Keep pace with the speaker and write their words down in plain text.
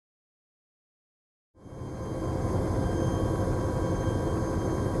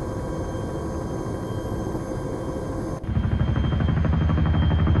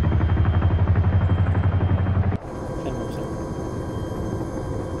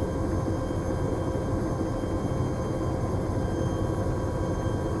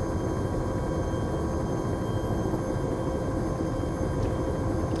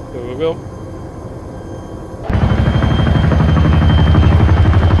go.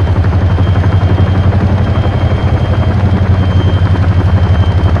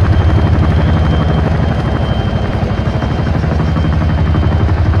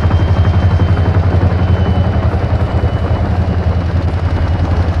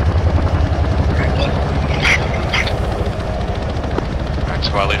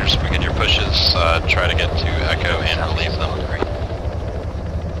 Squad leaders, begin your pushes. Try to get to Echo and relieve them.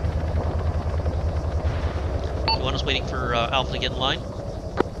 You want us waiting for Alpha to get in line?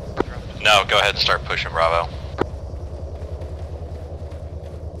 No, go ahead and start pushing Bravo.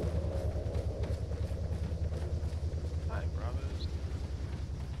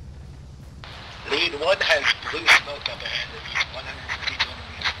 Lead 1 has blue smoke up ahead at least 150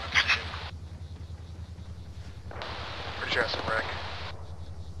 meters from our position. Pretty sure that's a wreck.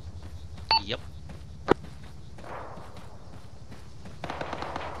 Yep.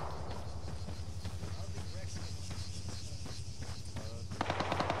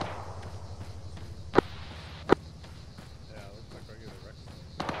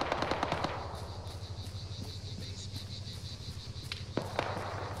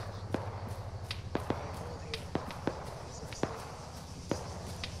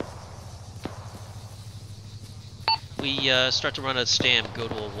 We start to run a stam, go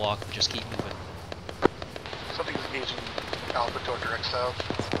to a walk, and just keep moving. Something's engaging Alpha toward direct south.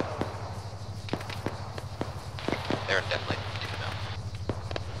 They're definitely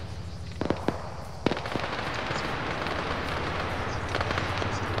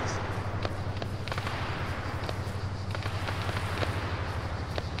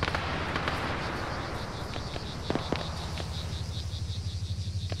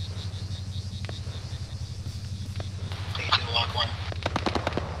Lock 1.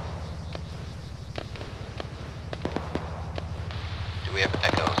 Do we have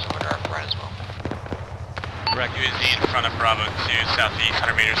Echo somewhere to our right as well? Correct. UAZ in front of Bravo 2, southeast,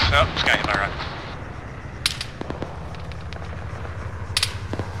 100 meters. Oh, just got hit by a rock.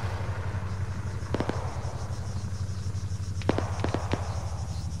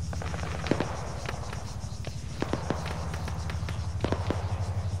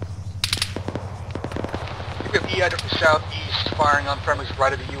 We have EI from southeast firing on premise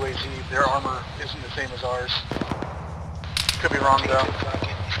right of the UAZ. Their armor isn't the same as ours. Could be wrong though.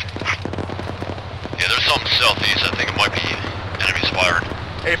 Yeah, there's some southeast. I think it might be enemies firing.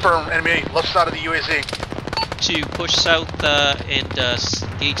 A-firm, enemy, left side of the UAZ. 2, push south and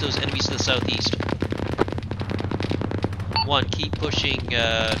engage those enemies to the southeast. 1, keep pushing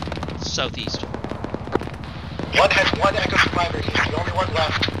southeast. 1 has 1 Echo survivor. He's the only one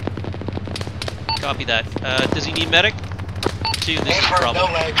left. Copy that. Does he need medic? 2, this is A-firm, Bravo.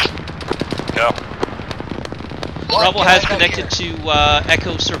 no legs. Go. Bravo has connected to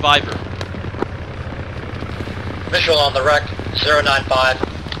Echo Survivor. Visual on the wreck,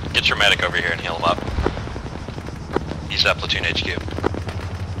 095. Get your medic over here and heal him up. He's at Platoon HQ.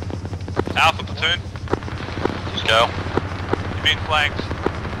 Alpha platoon, Let's go. you're being flanked.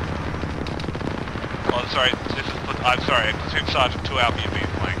 Oh, sorry, I'm sorry, Platoon Sergeant 2 Alpha, you're being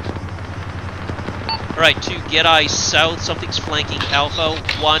flanked. Alright, 2, get eyes south, something's flanking Alpha.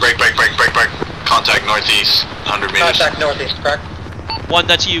 1, Break. Contact northeast, 100 meters. Contact northeast, correct. 1,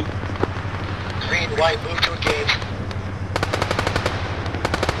 that's you. Green, white, move to engage.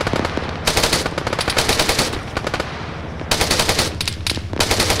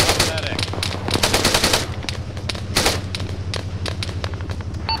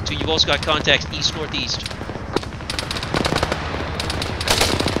 Two, you've also got contacts east-northeast.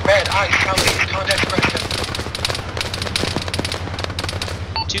 Red, ice, southeast, contact Preston.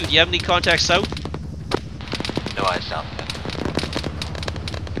 2, do you have any contacts south? No eyes south.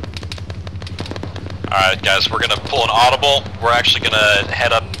 Alright guys, we're gonna pull an audible. We're actually gonna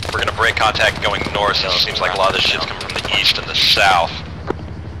head up, we're gonna break contact going north. It seems like a lot of this shit's coming from the east and the south.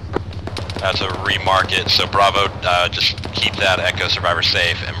 That's a remarket, so Bravo, just keep that Echo Survivor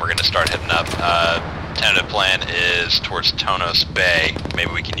safe, and we're gonna start heading up. Tentative plan is towards Tonos Bay.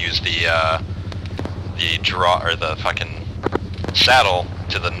 Maybe we can use the fucking saddle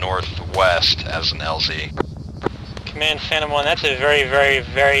to the northwest as an LZ. Command Phantom 1, that's a very, very,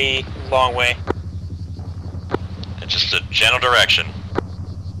 very long way. It's just a general direction.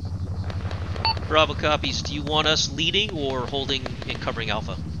 Bravo copies. Do you want us leading or holding and covering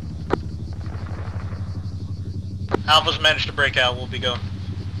Alpha? Alpha's managed to break out, we'll be going.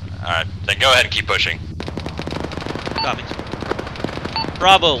 Alright, then go ahead and keep pushing. Copies.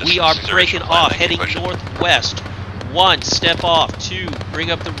 Bravo, This we are is the breaking original plan, off, then keep heading pushing. northwest. 1, step off. 2,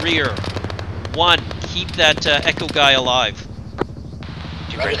 bring up the rear. 1, keep that Echo guy alive.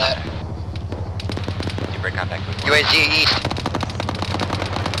 Roger that. break contact. UAZ east.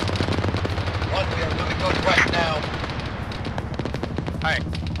 1, we are moving northwest now. Hi.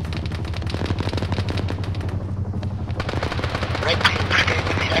 Red team, stay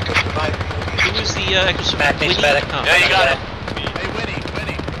with the Echo Survivor. Who is the Echo Survivor? Back, Winnie? medic. Oh. Yeah, you got it. Hey, Winnie.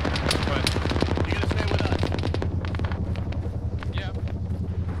 What? You gonna stay with us? Yeah.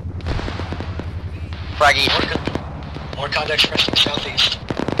 Frag east. More contacts fresh from southeast.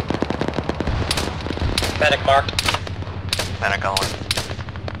 Medic marked. Medic on.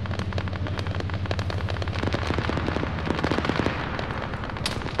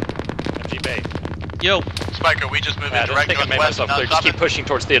 MG Bay. Yo. Spiker, we just moved in I direct think I made northwest. myself clear. Just keep pushing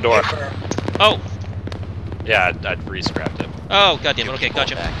towards Theodora. Oh. Yeah, I'd re-scrapped it. Oh, goddammit. Okay,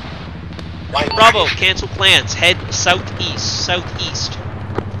 gotcha. Right. Bravo, cancel plans. Head southeast. Southeast.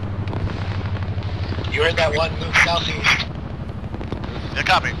 You heard that one, move southeast. Yeah,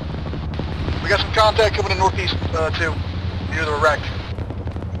 copy. We got some contact coming in northeast, too. Near the wreck.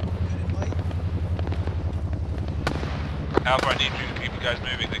 Alpha, I need you to keep you guys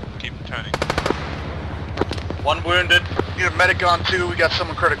moving. They keep turning. One wounded. Need a medic on, too. We got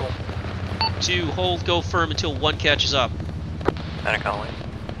someone critical. 2, hold, go firm until 1 catches up. Medic on.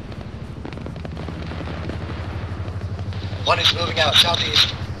 1 is moving out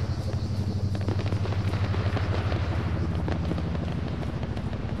southeast.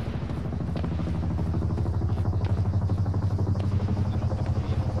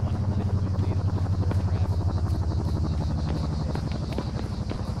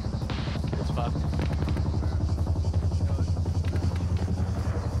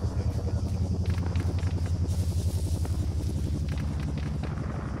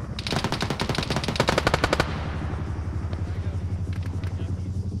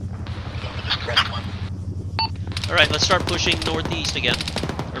 Alright, let's start pushing northeast again.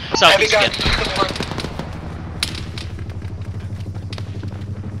 Or southeast again.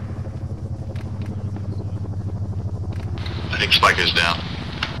 I think Spiker's down.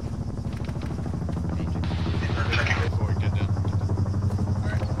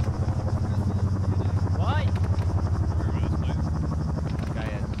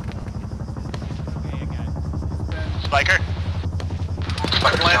 Spiker?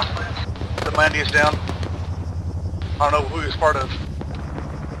 Spiker down. The Landy is down. I don't know who he was part of.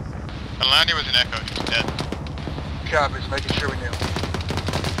 Alani was an Echo. He's dead. Copies, making sure we knew.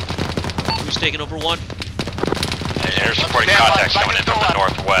 Who's taking over 1? There's supporting Stand by, contacts coming in Spiker's from the still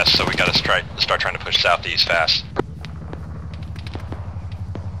northwest, so we gotta start trying to push southeast fast.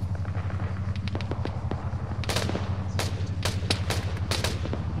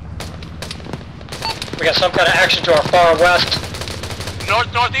 We got some kind of action to our far west.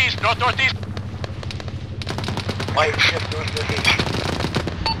 Northeast. White ship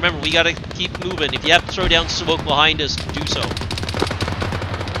northeast. Remember, we gotta keep moving. If you have to throw down smoke behind us, do so.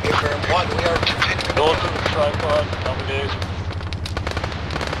 Affirm 1, we are continuing. North of the tripod. Double days.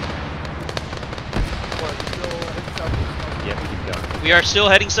 Yeah, we keep going. We are still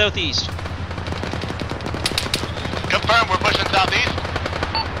heading southeast. Confirm, we're pushing southeast.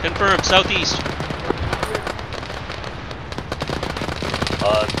 Confirmed, southeast.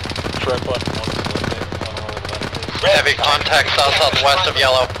 Tripod. Heavy contact south-southwest of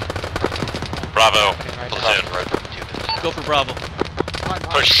yellow. Bravo, platoon. Go for Bravo.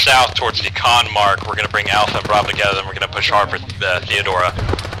 Push south towards the con mark. We're gonna bring Alpha and Bravo together, and we're gonna push hard for Theodora.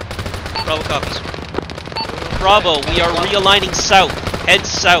 Bravo copies. Bravo, we are realigning south. Head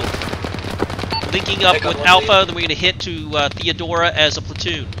south. Linking up with Alpha, then we're gonna hit to Theodora as a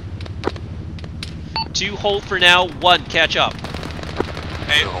platoon. 2, hold for now. 1, catch up.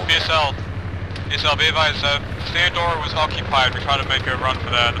 Hey, BSL, be advised, Theodora was occupied. We tried to make her run for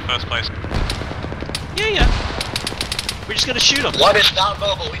that in the first place. Yeah. We're just gonna shoot him. 1 is not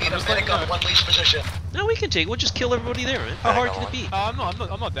mobile. We need a medic on 1 least position. No, we can take it. We'll just kill everybody there, man. How hard can it be? I'm not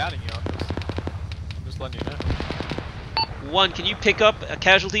doubting you. I'm just letting you know. 1, can you pick up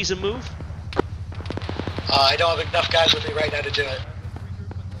casualties and move? I don't have enough guys with me right now to do it.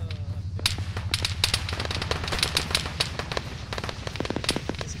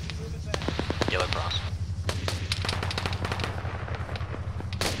 Yellow cross.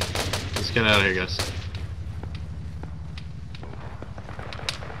 Let's get out of here, guys.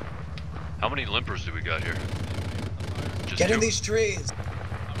 How many limpers do we got here? Just Get in 2? these trees.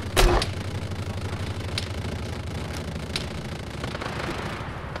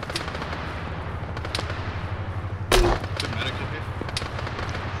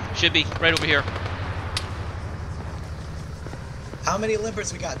 Should be right over here. How many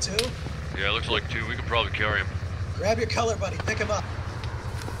limpers we got? 2? Yeah, it looks like 2. We could probably carry him. Grab your color, buddy. Pick him up.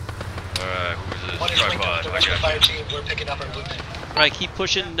 Alright, who's this? One is linked up Tripod. with the I rest of the fire got you. team. We're picking up our loot. Alright, keep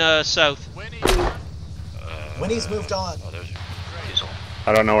pushing south. Winnie's moved on. Oh, there's Diesel.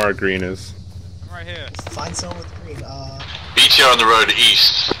 I don't know where green is. I'm right here. Find someone with green. BTR on the road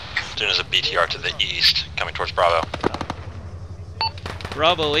east. As soon as a BTR to the east, coming towards Bravo.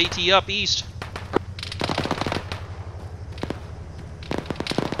 Bravo, AT up east.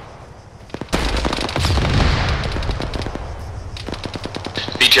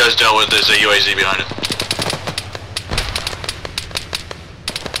 BTR's dealt with, there's a UAZ behind it.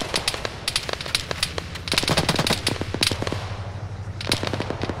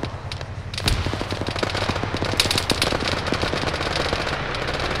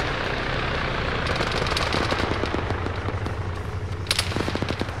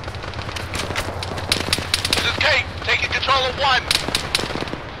 This is Kate, taking control of 1.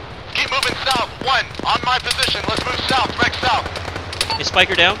 Keep moving south, 1, on my position, let's move south, direct south. Is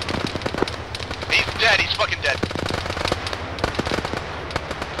Spiker down? He's dead, he's fucking dead.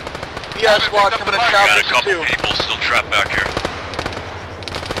 EI squad coming in Got a southeast couple too. people still trapped back here.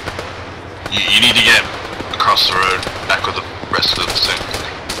 You need to get across the road, back with the rest of the thing.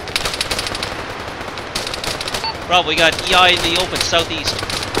 Bravo, we got EI in the open, southeast.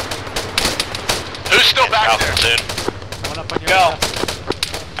 Who's still back there? One up on your Go. left.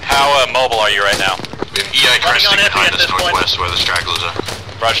 How mobile are you right now? We have EI cresting behind us northwest where the stragglers are.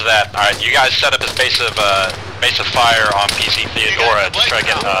 Roger that. Alright, you guys set up this base of fire on PC Theodora to try to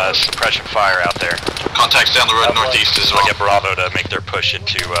get suppression fire out there. Contacts down the road northeast as well. Get Bravo to make their push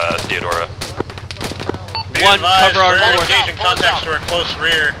into Theodora. One, cover our north. Engaging contacts to our close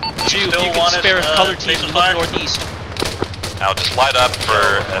rear. 2, if you can spare a color team to look northeast. Now just light up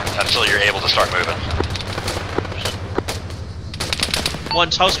for until you're able to start moving.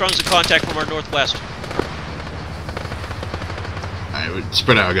 1, how strong is the contact from our northwest? Alright,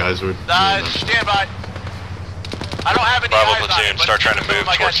 spread out, guys. Stand by. I don't have any Bravo platoon, start trying to move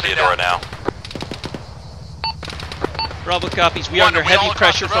towards Theodora now. Bravo copies. We are under heavy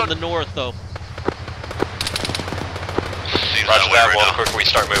pressure from the north, though. Roger that. Well, the quicker we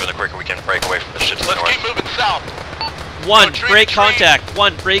start moving, the quicker we can break away from the shit to the north. Let's keep moving south. 1, break contact.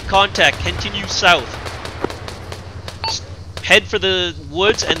 1, break contact. Continue south. Head for the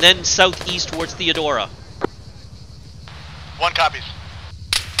woods and then southeast towards Theodora. 1 copies.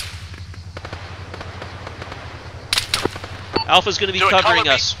 Alpha's going to be covering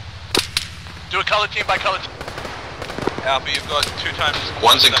us. Do a color team by color team. Alpha, you've got 2 times.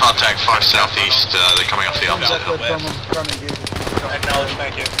 One's in contact 5 southeast. They're coming off the opposite hill. Acknowledge,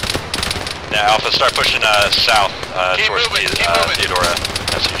 thank you. Now, Alpha, start pushing south towards Theodora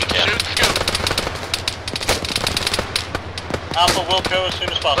as soon as you can. Shoot, scoop. Alpha will go as soon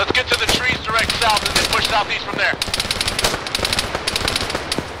as possible. Let's get to the trees direct south and then push southeast from there.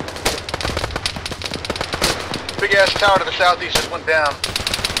 Big ass tower to the southeast just went down.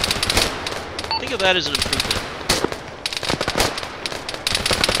 Think of that as an improvement.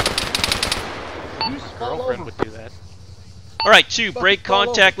 Whose girlfriend would do that? Alright, 2, break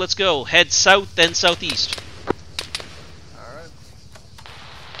contact. Let's go. Head south, then southeast. Alright.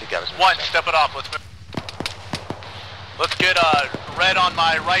 1, step it off. Let's move. Let's get red on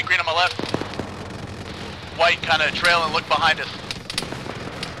my right, green on my left. White kind of trail and look behind us.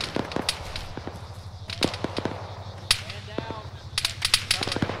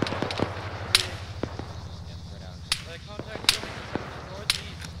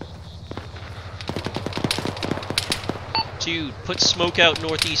 Two, put smoke out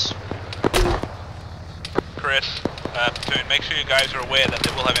northeast. Chris, platoon, make sure you guys are aware that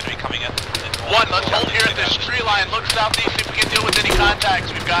they will have enemy coming in. 1, let's hold here at this tree line. Look southeast, see if we can deal with any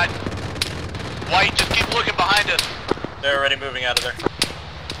contacts. We've got White, just keep looking behind us. They're already moving out of there.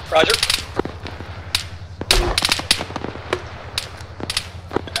 Roger.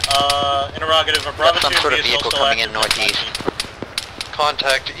 Interrogative, a Bravo 2 Some sort of vehicle vehicle still coming active. in northeast.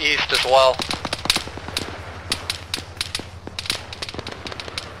 Contact east as well.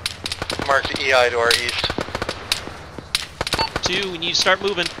 Mark the EI to our east. 2, we need to start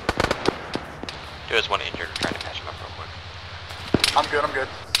moving. There's one injured, trying to patch him up real quick. I'm good, I'm good.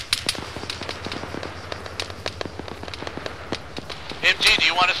 MG, do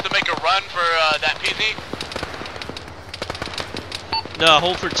you want us to make a run for that PZ? No,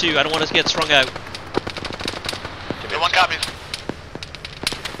 hold for 2. I don't want us to get strung out. Okay, 1 copies.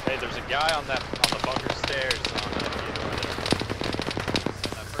 Hey, there's a guy on the bunker stairs on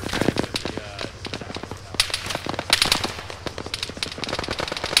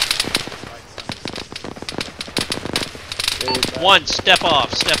One, step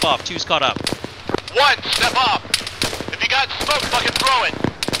off. 2's caught up. 1, step off. If you got smoke, fucking throw it.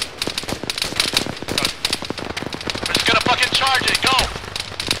 charging, go!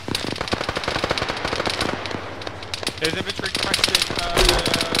 There's infantry cresting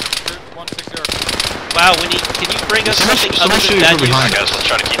Route 160. Wow, Winnie, can you bring us something other than that? Alright guys, let's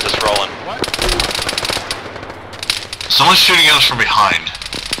try to keep this rolling. What? Someone's shooting at us from behind.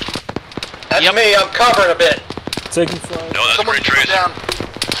 That's me, I'm covering a bit. Taking flight. No, that's Someone great trace. went down.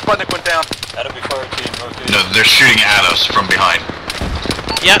 Sputnik went down. That'll be fire team rotating. No, they're shooting at us from behind.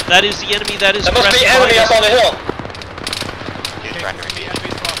 Yeah, that is the enemy. That is There must be pressing enemy behind up on us. the hill. He's trying to repeat.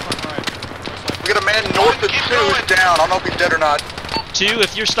 We got a man north of 2 who's down. I don't know if he's dead or not. 2,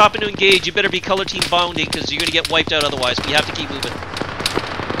 if you're stopping to engage, you better be color team bounding because you're going to get wiped out otherwise. We have to keep moving.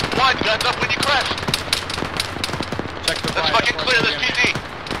 1, guns up when you crest. Let's fucking clear this PD.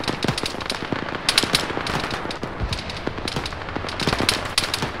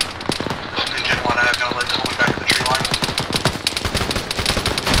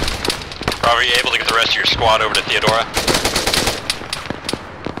 Robert, are you able to get the rest of your squad over to Theodora?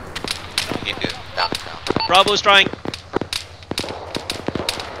 You do. Down. Bravo's trying.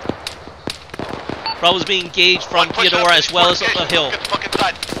 Bravo's being engaged from Theodora as well as up the hill. Get the fuck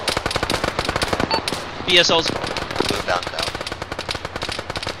inside. BSL's Move down south.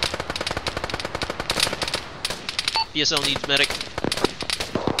 BSL needs medic.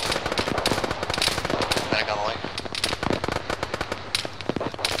 Medic on the way.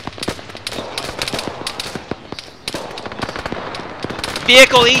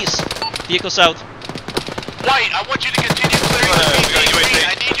 Vehicle east. Vehicle south. White, I want you to continue clearing the we got a UAV.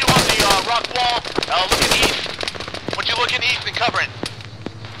 I need you on the rock wall, looking east. I want you looking east and covering.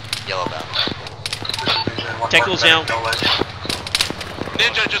 Yellow bound. Tech goes down.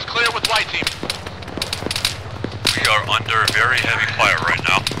 Ninja, just clear with white team. We are under very heavy fire right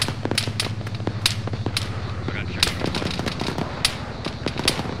now.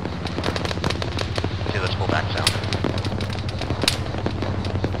 Okay, let's pull back south.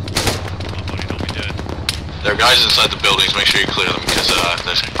 There are guys inside the buildings, make sure you clear them, because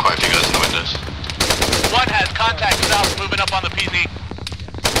there's quite a few guys in the windows. 1 has contact south, moving up on the PZ.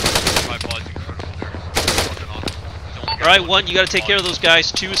 Alright, 1, you gotta take care of those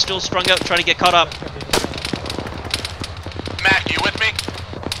guys. 2 is still strung out and trying to get caught up. Mac, you with me?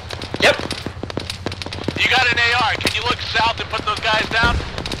 Yep. You got an AR, can you look south and put those guys down?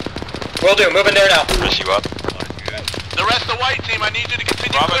 Will do, moving there now. Press you up. The rest of the white team, I need you to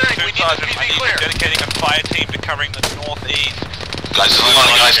continue clearing. We need this PZ clear. Dedicating a fire team to covering the northeast. Guys, there's a lot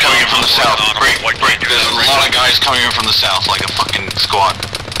of guys coming in from the south. Break. There's a lot of guys coming in from the south, like a fucking squad.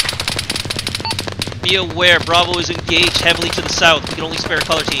 Be aware, Bravo is engaged heavily to the south. We can only spare a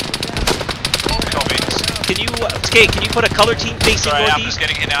color team. Can you, Skate, can you put a color team facing Sorry, Alpha's northeast?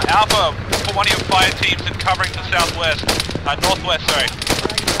 getting here now. Alpha, put one of your fire teams and covering the southwest. Northwest, sorry.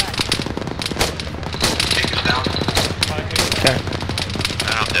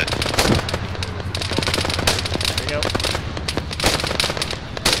 And I'm dead. There you go.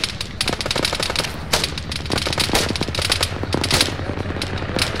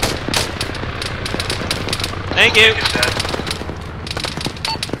 Thank you.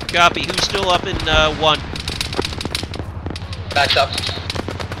 Copy. Who's still up in 1? Backs up.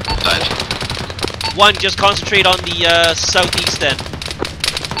 Died. 1, just concentrate on the southeast then.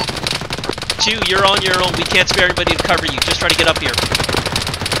 2, you're on your own. We can't spare anybody to cover you. Just try to get up here.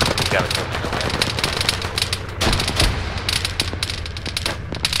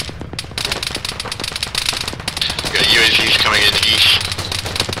 We got UAVs coming in east.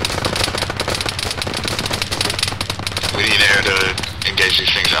 We need air to engage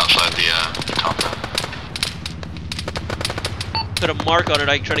these things outside the compound. Put a mark on it.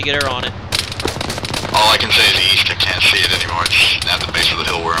 I can try to get air on it. All I can say is east, I can't see it anymore. It's at the base of the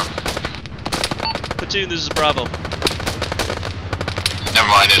hill we're on. Platoon, this is Bravo. Never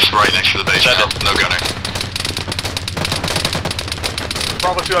mind, it's right next to the base now. No gunner.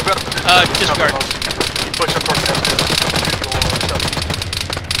 Bravo 2, I've got a position. Discard. Keep pushing towards S2.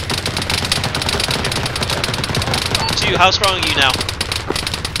 2, how strong are you now?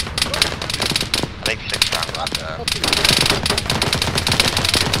 I think 6 strong. 5 or 6.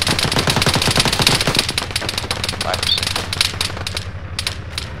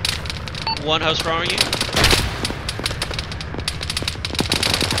 1, how strong are you?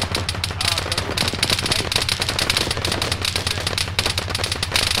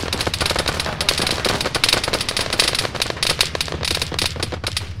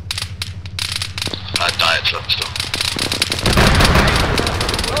 Diet's up still.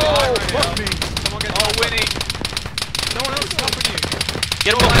 Oh, fuck me. Oh, Winnie. No one else is helping you.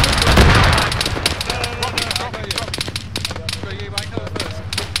 Get him over.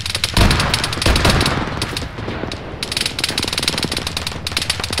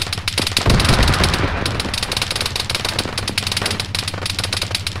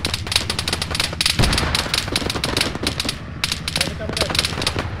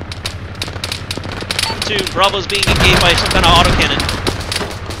 Platoon, Bravo's being engaged by some kind of autocannon.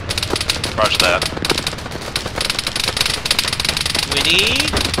 Roger that. Winnie.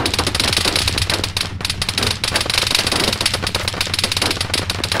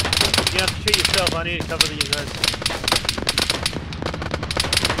 You have to shoot yourself. I need to cover these guys.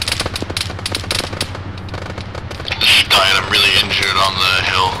 Dying, I'm really injured on the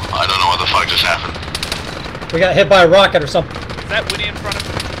hill. I don't know what the fuck just happened. We got hit by a rocket or something. Is that Winnie in front of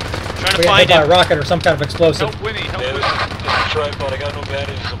me? Trying We to got find hit by a him. rocket or some kind of explosive. Help Winnie, help Yeah, Winnie. this is tripod. I got no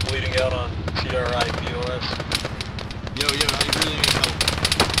bandages. I'm bleeding out on TRI POS. Yo, I really need help.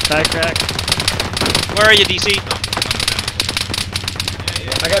 Backtrack. Where are you, DC?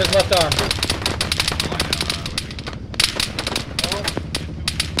 I got his left arm.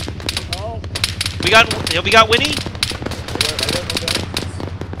 We got Winnie?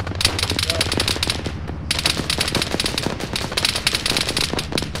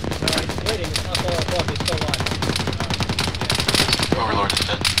 Overlord is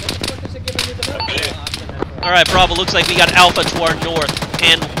dead. Alright, Bravo, looks like we got Alpha to our north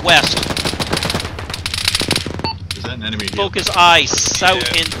and west. Is that an enemy here? Focus eye, south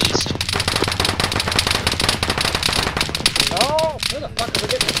and east. Oh! Where the fuck are we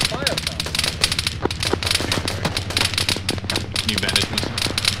getting this fire from? Can you bandage me?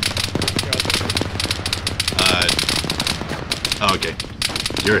 Okay.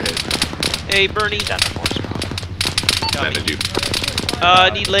 You're hit. Hey, Bernie. Bandage you.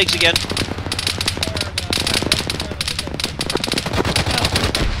 Need legs again.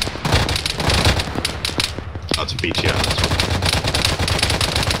 That's a beach, yeah.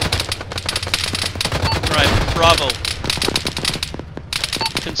 Alright, Bravo.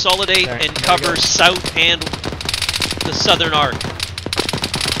 Consolidate and cover south and the southern arc.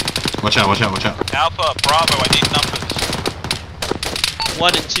 Watch out. Alpha, Bravo, I need numbers.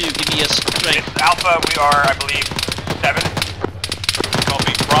 1 and 2, give me a strength. It's Alpha, we are, I believe, 7.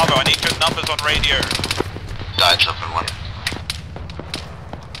 Copy, Bravo, I need your numbers on radio. Died something one.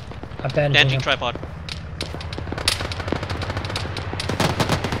 I'm bandaging Bandaging him. tripod.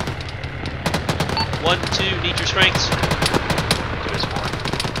 1, 2, need your strengths. 2 is 4.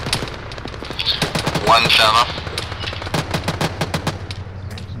 1 sound off.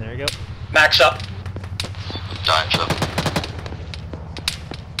 There you go. Max up. Dying stuff.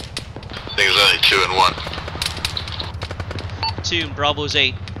 I think it's only 2 and 1. 2, Bravo's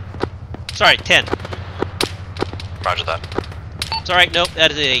 8. Sorry, 10. Roger that. It's alright, nope,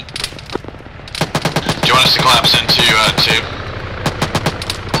 that is 8. Do you want us to collapse into 2?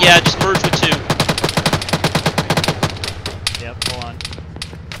 Yeah, just merge with 2. Yep, hold on.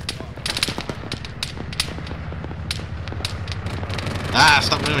 Ah,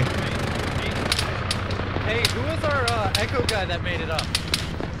 stop moving. Hey, who was our Echo guy that made it up?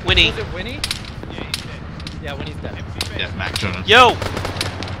 Winnie. Was it Winnie? Yeah, Winnie's dead. Yeah, Mac, join us. Yo!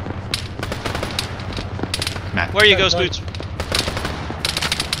 Mac. Where are you, Ghost Boots?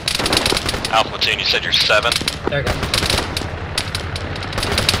 Alpha Platoon, you said you're 7. There you go.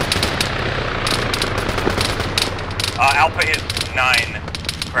 Alpha is 9.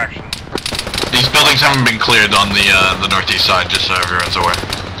 Correction. These buildings haven't been cleared on the northeast side, just so everyone's aware.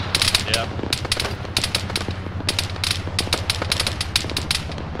 Yeah.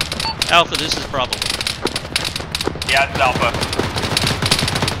 Alpha, this is Bravo. Yeah, it's Alpha.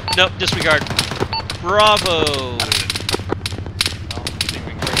 Nope, disregard. Bravo!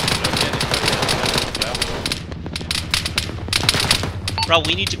 Bravo,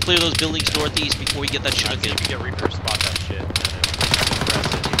 we need to clear those buildings northeast before we get that shit again. You can get Reaper to spot that shit.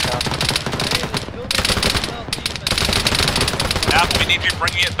 Alpha, we need you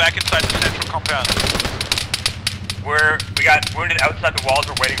bringing it back inside the central compound. We got wounded outside the walls,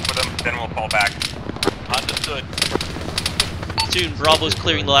 we're waiting for them, then we'll fall back. Understood. Soon, Bravo's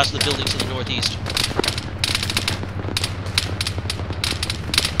clearing the last of the buildings to the northeast.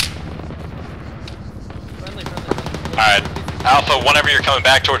 Alright, Alpha, whenever you're coming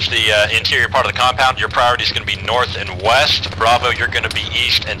back towards the interior part of the compound, your priority is going to be north and west. Bravo, you're going to be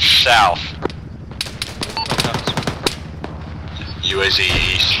east and south. UAZ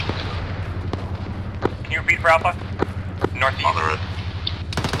east. Can you repeat for Alpha? Northeast. On the road.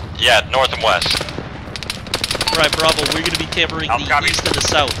 Yeah, north and west. Alright, Bravo, we're going to be covering I'll the copy. east and the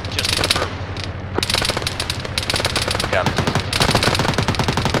south, just to confirm. Yeah.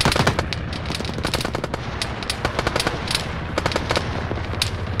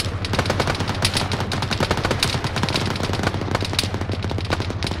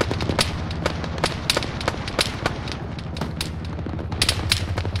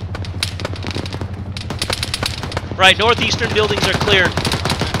 Right, northeastern buildings are cleared.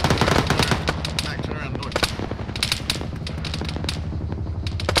 Mac, turn around north.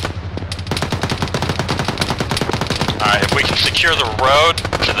 Alright, if we can secure the road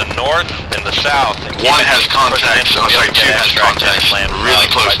to the north and the south... And one has contacts, oh sorry, two has contacts, really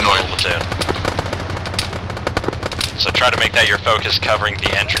close north. So try to make that your focus, covering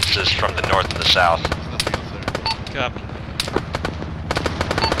the entrances from the north and the south. Copy.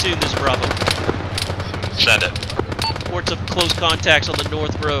 Tune this, Bravo. Send it. Reports of close contacts on the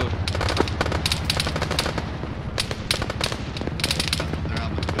north road.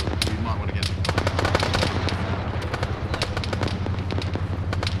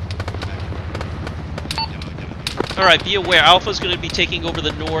 Alright, be aware, Alpha's going to be taking over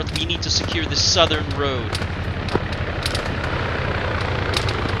the north. We need to secure the southern road.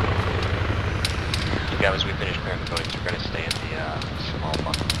 You guys, we finished parent codes. We're going to stay in the small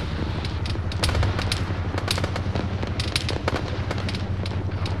bunker.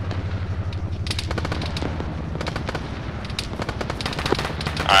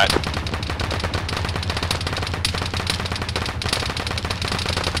 Alright.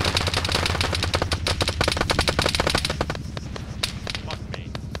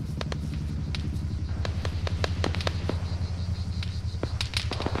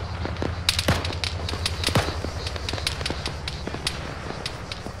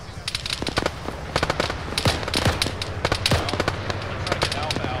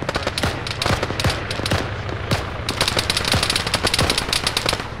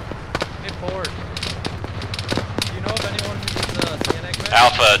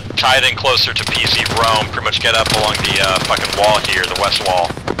 Alpha, tied in closer to PZ Rome, pretty much get up along the fucking wall here, the west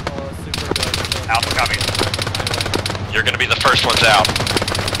wall. Alpha, copy. You're gonna be the first ones out.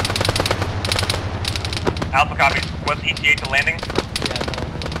 Alpha, copy. What's ETA to landing?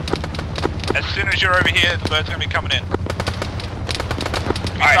 As soon as you're over here, the bird's gonna be coming in.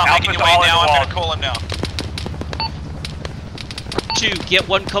 Alright, Alpha's all now, I'm gonna call him now. 2, get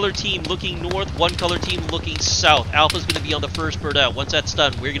one color team looking north, one color team looking south. Alpha's going to be on the first bird out. Once that's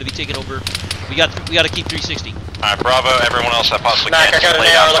done, we're going to be taking over. We got to keep 360. Alright, Bravo, everyone else that possibly can, just lay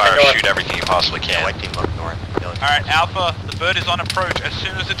down fire, shoot everything you possibly can. White team look north. Alright, Alpha, the bird is on approach. As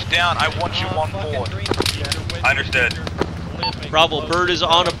soon as it's down, I want you on board. Understood. Bravo, bird is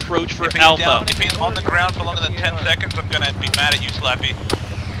on approach for if he's Alpha. Down, if he's on the ground for longer than 10 seconds, I'm gonna be mad at you, Slappy.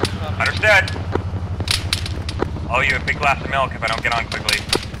 Understood. I'll owe you a big glass of milk if I don't get on quickly.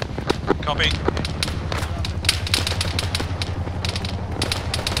 Copy.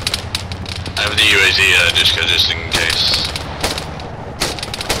 I have the UAZ just in case.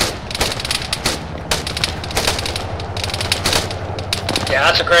 Yeah,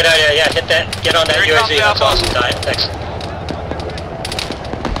 that's a great idea. Yeah, hit that. Get on that UAZ. That's awesome, Ty. Thanks.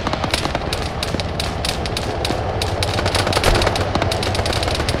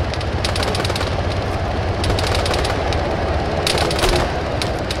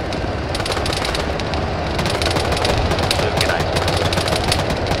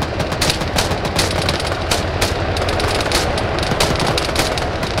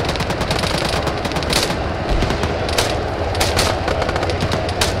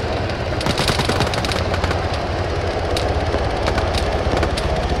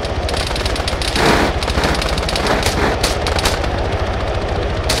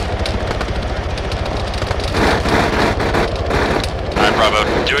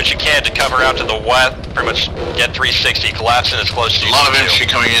 Do what you can to cover out to the west, pretty much get 360, collapse in as close as you can. A lot of infantry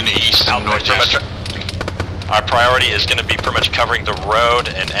coming in the east and northwest. Our priority is going to be pretty much covering the road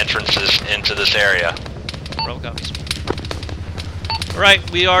and entrances into this area. Roll copies.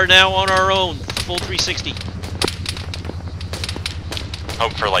 Alright, we are now on our own, full 360.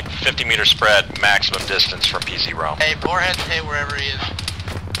 Hope for like 50 meter spread, maximum distance from PZ Rome. Hey, Boarhead, stay wherever he is.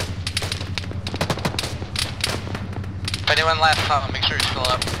 If anyone last time, make sure he's still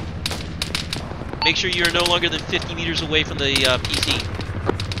up. Make sure you're no longer than 50 meters away from the PC.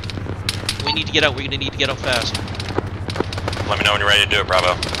 We need to get out. We're going to need to get out fast. Let me know when you're ready to do it,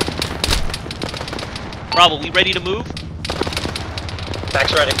 Bravo. Bravo, we ready to move?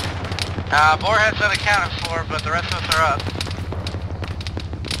 Back's ready. Boarhead's unaccounted for, but the rest of us are up.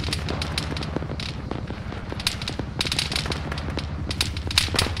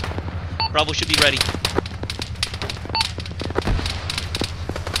 Bravo should be ready.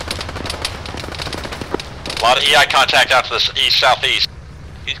 A lot of EI contact out to the east-southeast.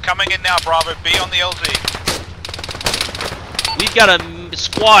 He's coming in now, Bravo. Be on the LZ. We've got a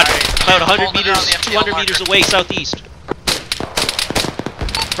squad about 100 meters, 200 meters away, southeast.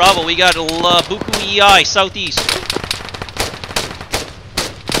 Bravo, we got Buku EI, southeast.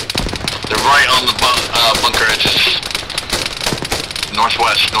 They're right on the bunker edges.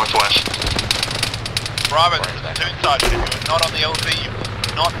 Northwest. Bravo, this is Toonside. If you're not on the LZ, you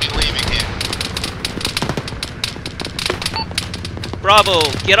will not be leaving here. Bravo,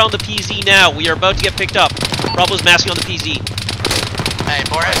 get on the PZ now. We are about to get picked up. Bravo's massing on the PZ. Hey,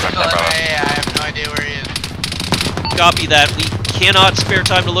 Boris, I have no idea where he is. Copy that. We cannot spare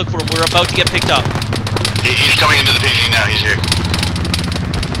time to look for him. We're about to get picked up. He's coming into the PG now, he's here.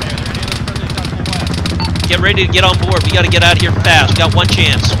 Get ready to get on board. We gotta get out of here fast. We got one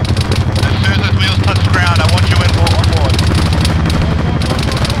chance. As soon as those wheels touch the ground, I want you on board.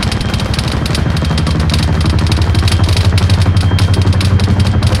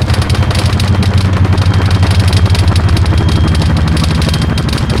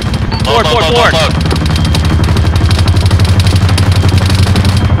 Forward.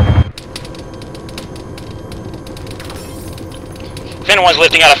 If anyone's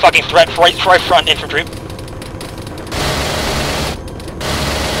lifting out a fucking threat, right front infantry.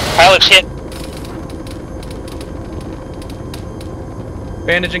 Pilot's hit.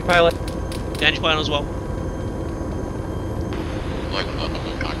 Bandaging pilot. Bandage pilot as well.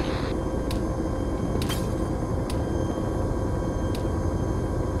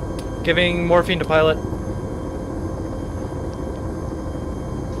 Giving morphine to pilot.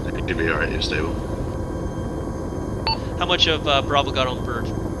 You'll be alright, you're stable. How much of Bravo got on the bird?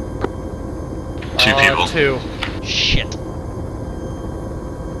 2 people. 2. Shit.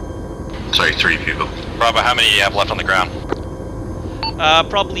 Sorry, 3 people. Bravo, how many you have left on the ground?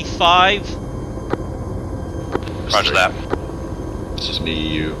 Probably 5. Roger that. It's just me,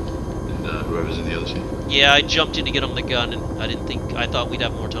 you, and whoever's in the other seat. Yeah, I jumped in to get him the gun, and I thought we'd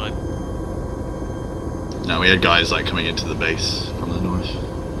have more time. No, we had guys like coming into the base from the north.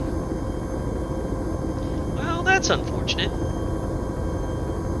 Well, that's unfortunate.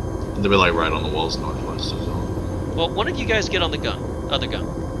 They were like right on the walls northwest as well. Well, one of you guys get on the gun. Other gun.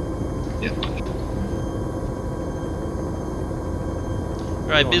 Yeah.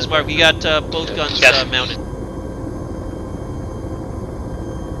 Alright, Bismarck, we got both guns mounted.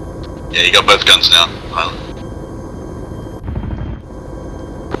 Yeah, you got both guns now, pilot.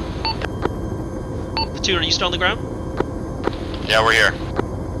 Platoon, are you still on the ground? Yeah, we're here.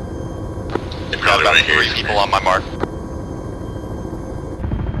 They've Got about 3 people on my mark.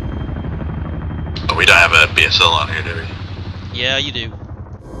 But we don't have a BSL on here, do we? Yeah, you do.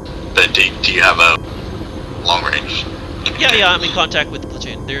 But do you have a long range? Yeah, I'm in contact with the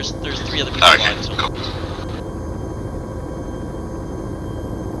platoon. There's 3 other people alive, so. Cool.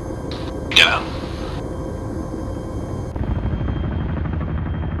 Get out.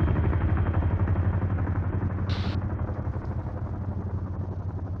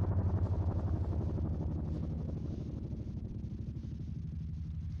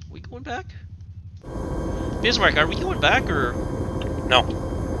 We going back? Bismarck, are we going back or? No.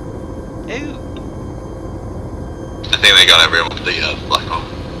 Oh. I think they got everyone with the Black Hawk.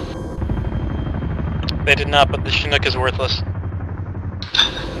 They did not, but the Chinook is worthless.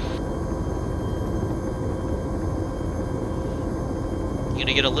 You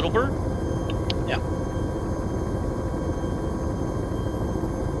gonna get a little bird? Yeah.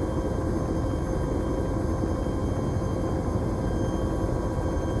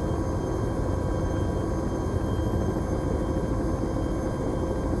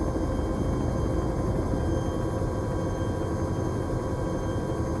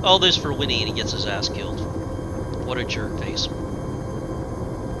 All this for Winnie and he gets his ass killed. What a jerk face.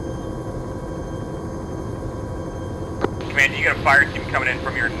 Command, you got a fire team coming in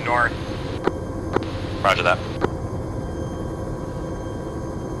from your north. Roger that.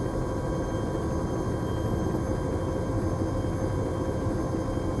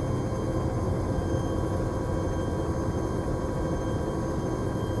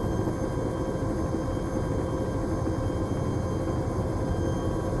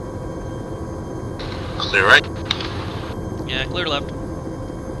 Clear right? Yeah, clear left.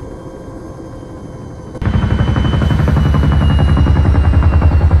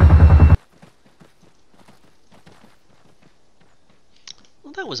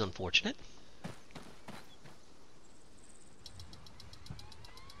 Well, that was unfortunate.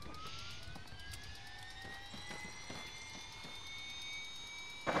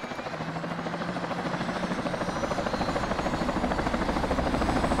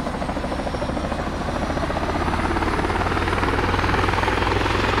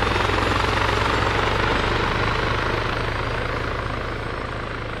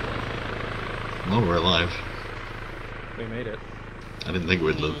 Well, we're alive. We made it. I didn't think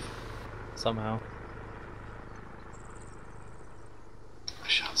we'd live. Somehow. I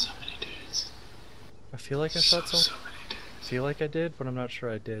shot so many dudes. I feel like I shot so many dudes. I feel like I did, but I'm not sure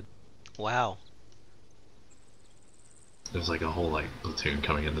I did. Wow. There's like a whole like platoon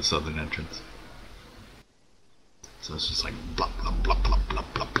coming in the southern entrance. So it's just like blop, blop, blop, blop, blop,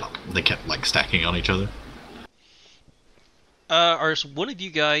 blop, blop. They kept like stacking on each other. Are one of you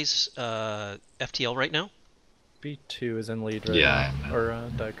guys FTL right now? B2 is in lead right Yeah, now. I am now. Or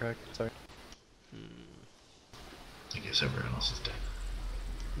die crack, sorry. I guess everyone else is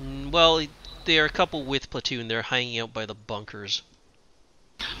dead. Well, there are a couple with platoon. They're hanging out by the bunkers.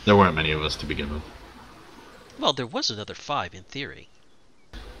 There weren't many of us to begin with. Well, there was another 5 in theory.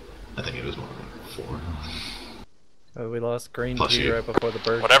 I think it was more like 4. We lost green Plus tea you. right before the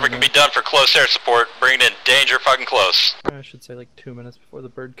bird. Whatever came can be done for close air support, bring it in danger fucking close. in. I should say like 2 minutes before the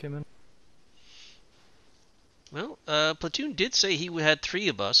bird came in. Well, platoon did say he had 3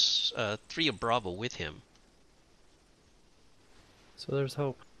 of us, 3 of Bravo with him. So there's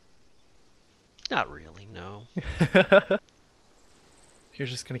hope. Not really, no. You're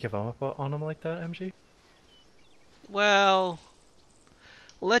just gonna give up on him like that, MG? Well,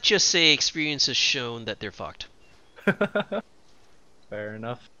 let's just say experience has shown that they're fucked. Fair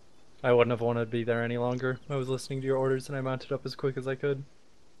enough. I wouldn't have wanted to be there any longer. I was listening to your orders and I mounted up as quick as I could.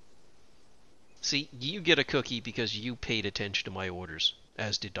 See, you get a cookie because you paid attention to my orders,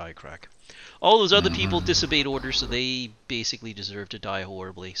 as did Diecrack. All those other people disobeyed orders, so they basically deserve to die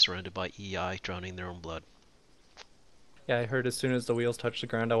horribly, surrounded by EI, drowning in their own blood. Yeah, I heard as soon as the wheels touched the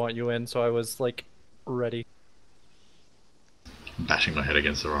ground, I want you in, so I was, like, ready. Bashing my head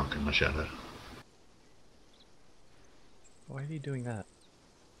against the rock in my shadow. Why are you doing that?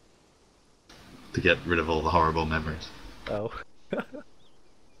 To get rid of all the horrible memories. Oh. Don't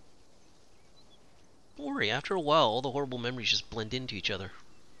worry, after a while, all the horrible memories just blend into each other.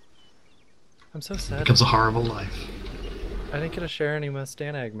 I'm so sad. It becomes a horrible life. I didn't get to share any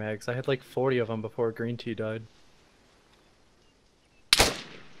Mustanag mags. I had like 40 of them before green tea died.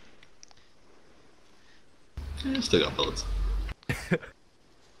 Yeah, still got bullets.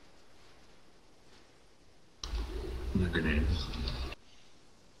 No grenades.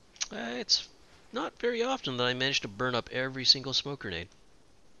 It's not very often that I manage to burn up every single smoke grenade.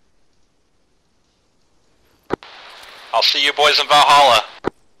 I'll see you boys in Valhalla.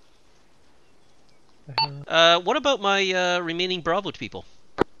 What about my remaining Bravo people?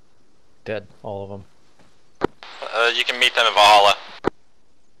 Dead, all of them. You can meet them in Valhalla.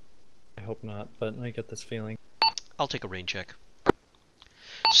 I hope not, but I get this feeling. I'll take a rain check.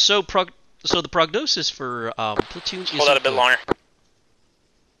 So the prognosis for platoon is Hold out a bit longer.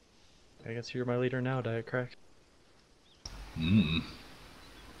 I guess you're my leader now, Diet Crack.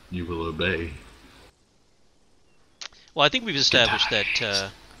 You will obey. Well, I think we've established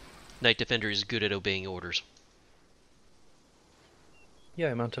that Night Defender is good at obeying orders.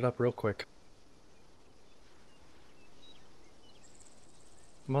 Yeah, I mounted up real quick.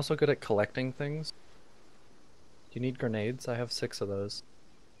 I'm also good at collecting things. Do you need grenades? I have 6 of those.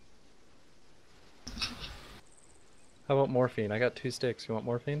 How about morphine? I got 2 sticks. You want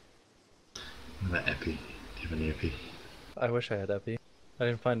morphine? What about epi? Do you have any epi? I wish I had epi. I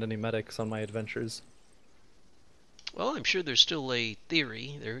didn't find any medics on my adventures. Well, I'm sure there's still a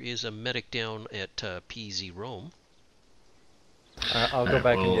theory. There is a medic down at PZ Rome. I'll go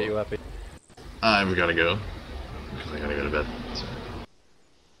back and get you epi. I've gotta go. Because I gotta go to bed. So.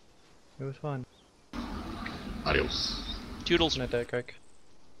 It was fun. Adios. Toodles. Night, Diet Crack.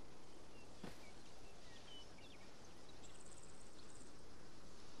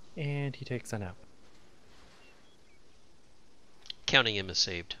 And he takes a nap. Counting him as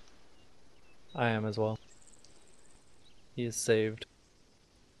saved. I am as well. He is saved.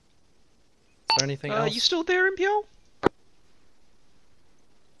 Is there anything else? You still there, MPO?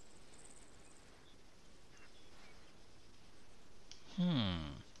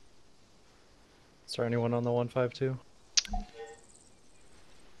 Is there anyone on the 152?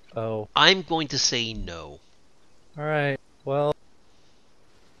 Oh. I'm going to say no. Alright, well,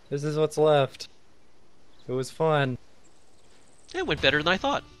 this is what's left. It was fun. It went better than I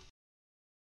thought.